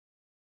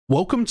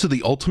Welcome to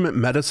the Ultimate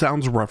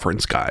MetaSounds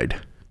Reference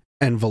Guide,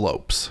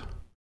 Envelopes.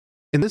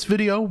 In this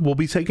video, we'll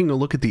be taking a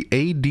look at the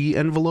AD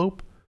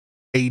envelope,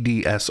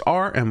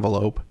 ADSR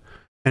envelope,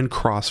 and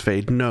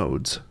crossfade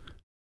nodes.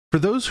 For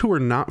those who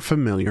are not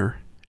familiar,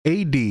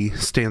 AD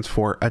stands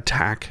for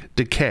Attack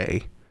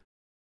Decay,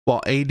 while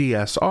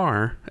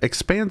ADSR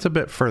expands a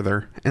bit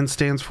further and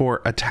stands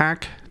for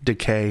Attack,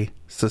 Decay,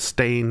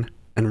 Sustain,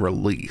 and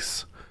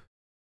Release.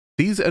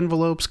 These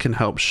envelopes can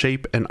help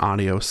shape an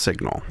audio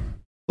signal.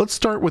 Let's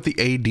start with the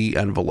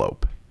AD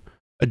envelope.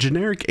 A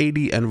generic AD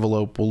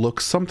envelope will look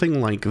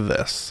something like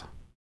this.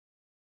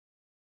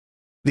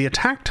 The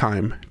attack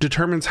time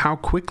determines how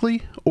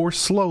quickly or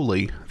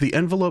slowly the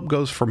envelope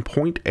goes from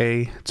point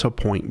A to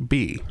point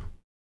B.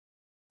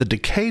 The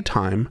decay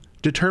time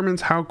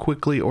determines how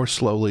quickly or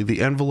slowly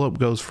the envelope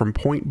goes from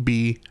point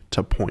B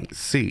to point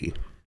C.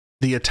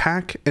 The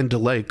attack and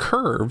delay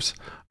curves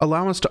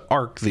allow us to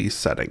arc these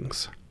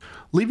settings.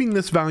 Leaving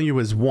this value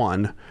as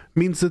 1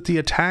 means that the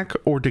attack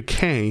or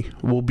decay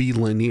will be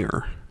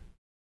linear.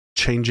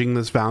 Changing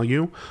this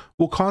value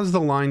will cause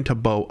the line to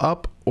bow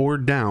up or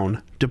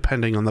down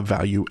depending on the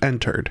value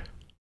entered.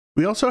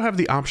 We also have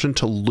the option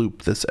to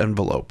loop this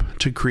envelope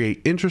to create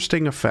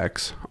interesting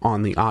effects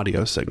on the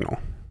audio signal.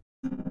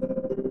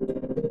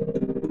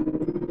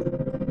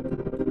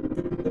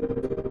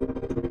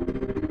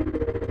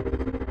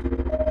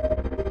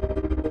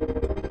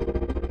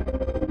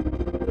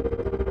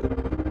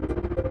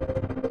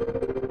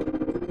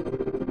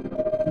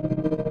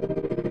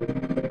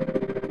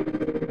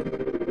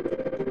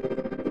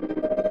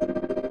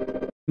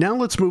 Now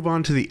let's move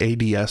on to the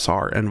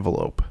ADSR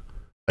envelope.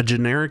 A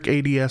generic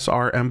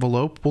ADSR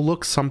envelope will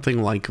look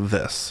something like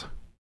this.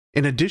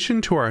 In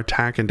addition to our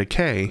attack and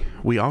decay,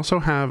 we also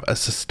have a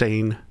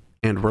sustain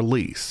and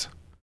release.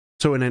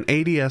 So in an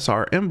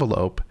ADSR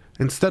envelope,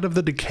 instead of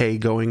the decay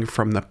going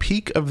from the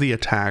peak of the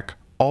attack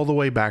all the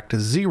way back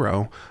to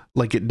 0,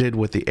 like it did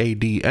with the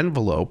AD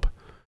envelope,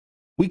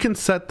 we can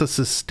set the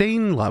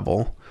sustain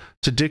level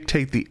to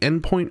dictate the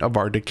endpoint of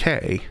our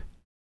decay,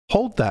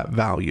 hold that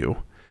value,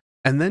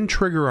 and then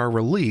trigger our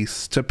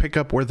release to pick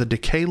up where the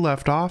decay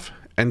left off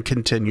and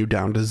continue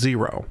down to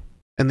 0.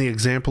 In the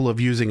example of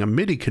using a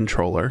MIDI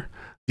controller,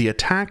 the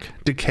attack,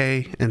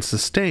 decay, and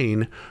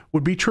sustain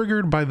would be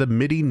triggered by the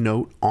MIDI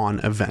note on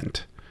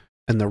event,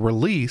 and the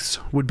release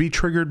would be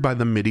triggered by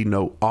the MIDI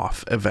note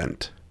off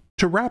event.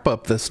 To wrap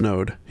up this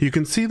node, you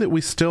can see that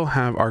we still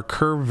have our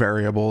curve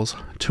variables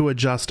to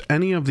adjust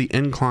any of the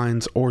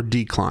inclines or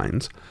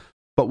declines.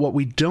 But what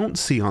we don't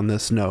see on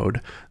this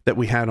node that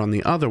we had on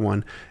the other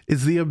one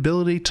is the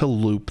ability to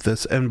loop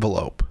this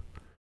envelope.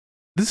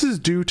 This is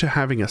due to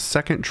having a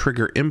second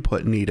trigger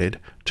input needed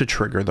to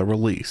trigger the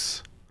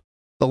release.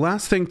 The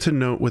last thing to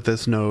note with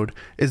this node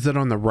is that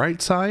on the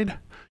right side,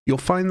 you'll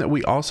find that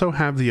we also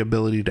have the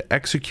ability to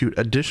execute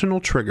additional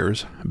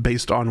triggers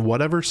based on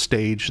whatever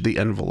stage the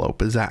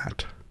envelope is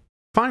at.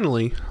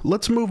 Finally,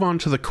 let's move on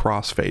to the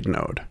crossfade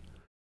node.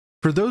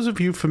 For those of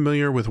you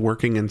familiar with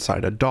working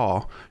inside a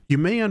DAW, you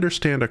may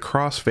understand a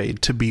crossfade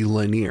to be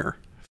linear,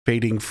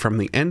 fading from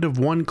the end of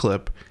one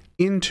clip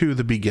into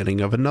the beginning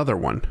of another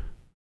one.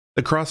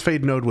 The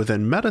crossfade node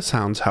within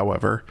MetaSounds,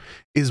 however,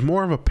 is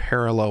more of a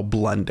parallel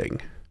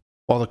blending.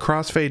 While the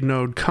crossfade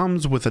node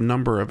comes with a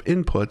number of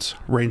inputs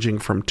ranging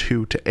from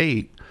 2 to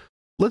 8,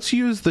 let's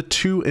use the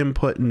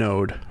 2-input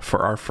node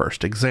for our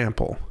first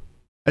example.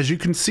 As you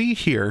can see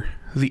here,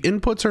 the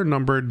inputs are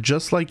numbered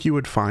just like you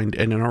would find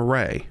in an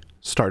array,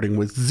 starting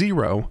with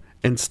 0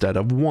 instead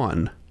of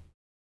 1.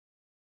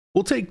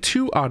 We'll take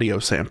 2 audio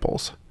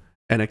samples,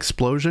 an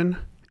explosion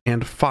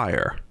and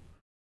fire.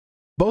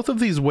 Both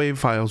of these wave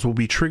files will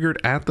be triggered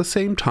at the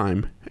same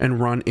time and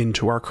run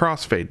into our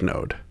crossfade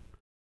node.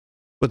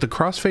 With the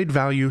crossfade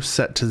value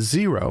set to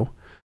 0,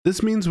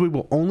 this means we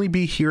will only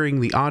be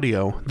hearing the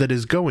audio that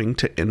is going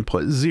to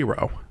input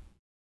 0.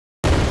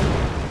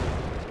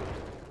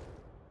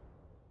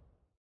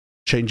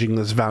 Changing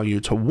this value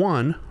to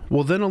 1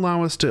 will then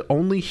allow us to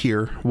only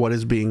hear what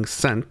is being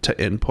sent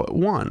to input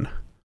 1.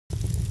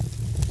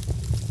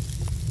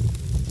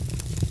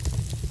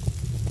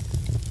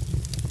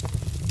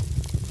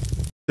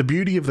 The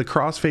beauty of the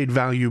crossfade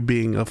value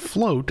being a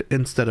float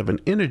instead of an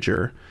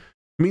integer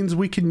means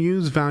we can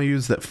use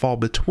values that fall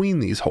between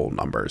these whole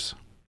numbers.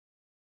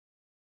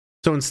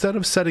 So instead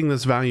of setting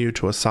this value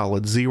to a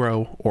solid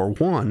 0 or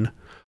 1,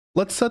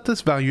 let's set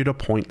this value to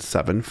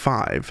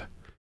 0.75.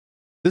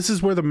 This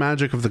is where the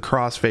magic of the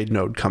crossfade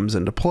node comes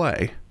into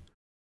play.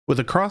 With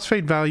a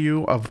crossfade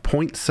value of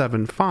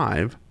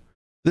 0.75,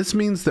 this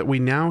means that we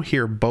now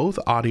hear both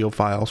audio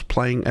files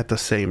playing at the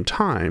same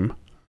time,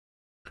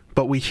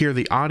 but we hear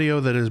the audio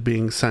that is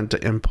being sent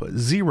to input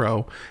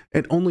 0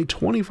 at only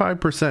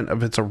 25%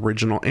 of its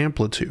original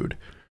amplitude,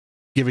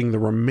 giving the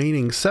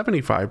remaining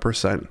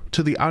 75%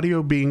 to the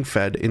audio being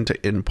fed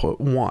into input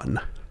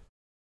 1.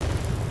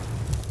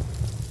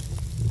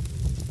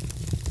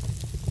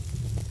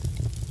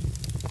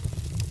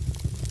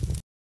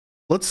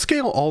 Let's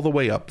scale all the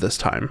way up this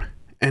time,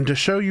 and to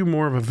show you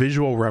more of a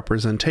visual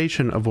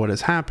representation of what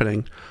is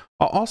happening,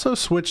 I'll also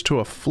switch to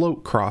a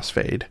float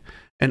crossfade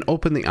and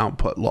open the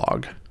output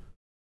log.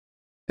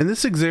 In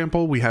this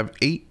example, we have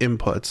 8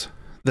 inputs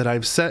that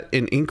I've set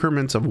in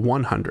increments of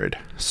 100,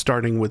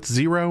 starting with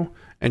 0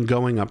 and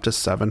going up to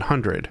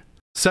 700.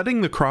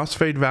 Setting the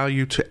crossfade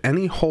value to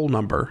any whole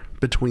number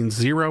between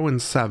 0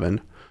 and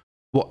 7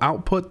 will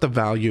output the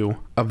value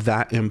of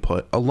that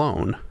input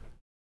alone.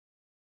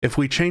 If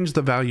we change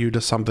the value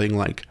to something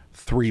like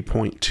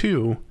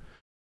 3.2,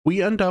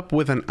 we end up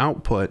with an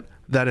output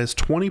that is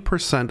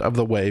 20% of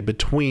the way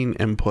between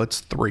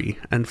inputs 3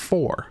 and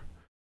 4,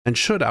 and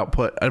should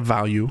output a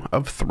value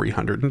of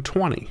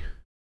 320.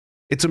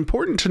 It's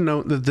important to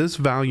note that this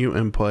value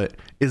input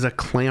is a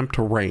clamped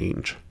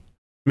range,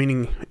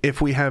 meaning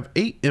if we have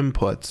 8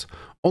 inputs,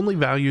 only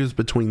values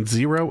between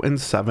 0 and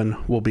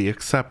 7 will be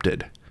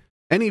accepted.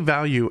 Any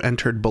value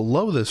entered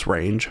below this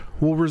range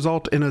will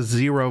result in a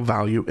 0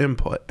 value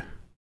input,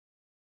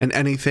 and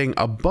anything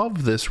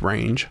above this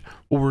range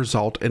will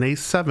result in a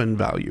 7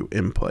 value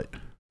input.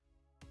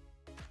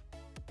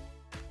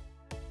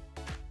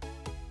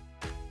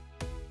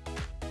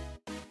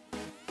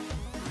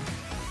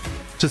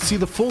 To see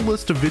the full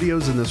list of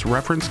videos in this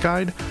reference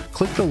guide,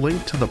 click the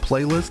link to the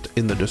playlist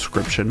in the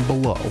description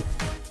below.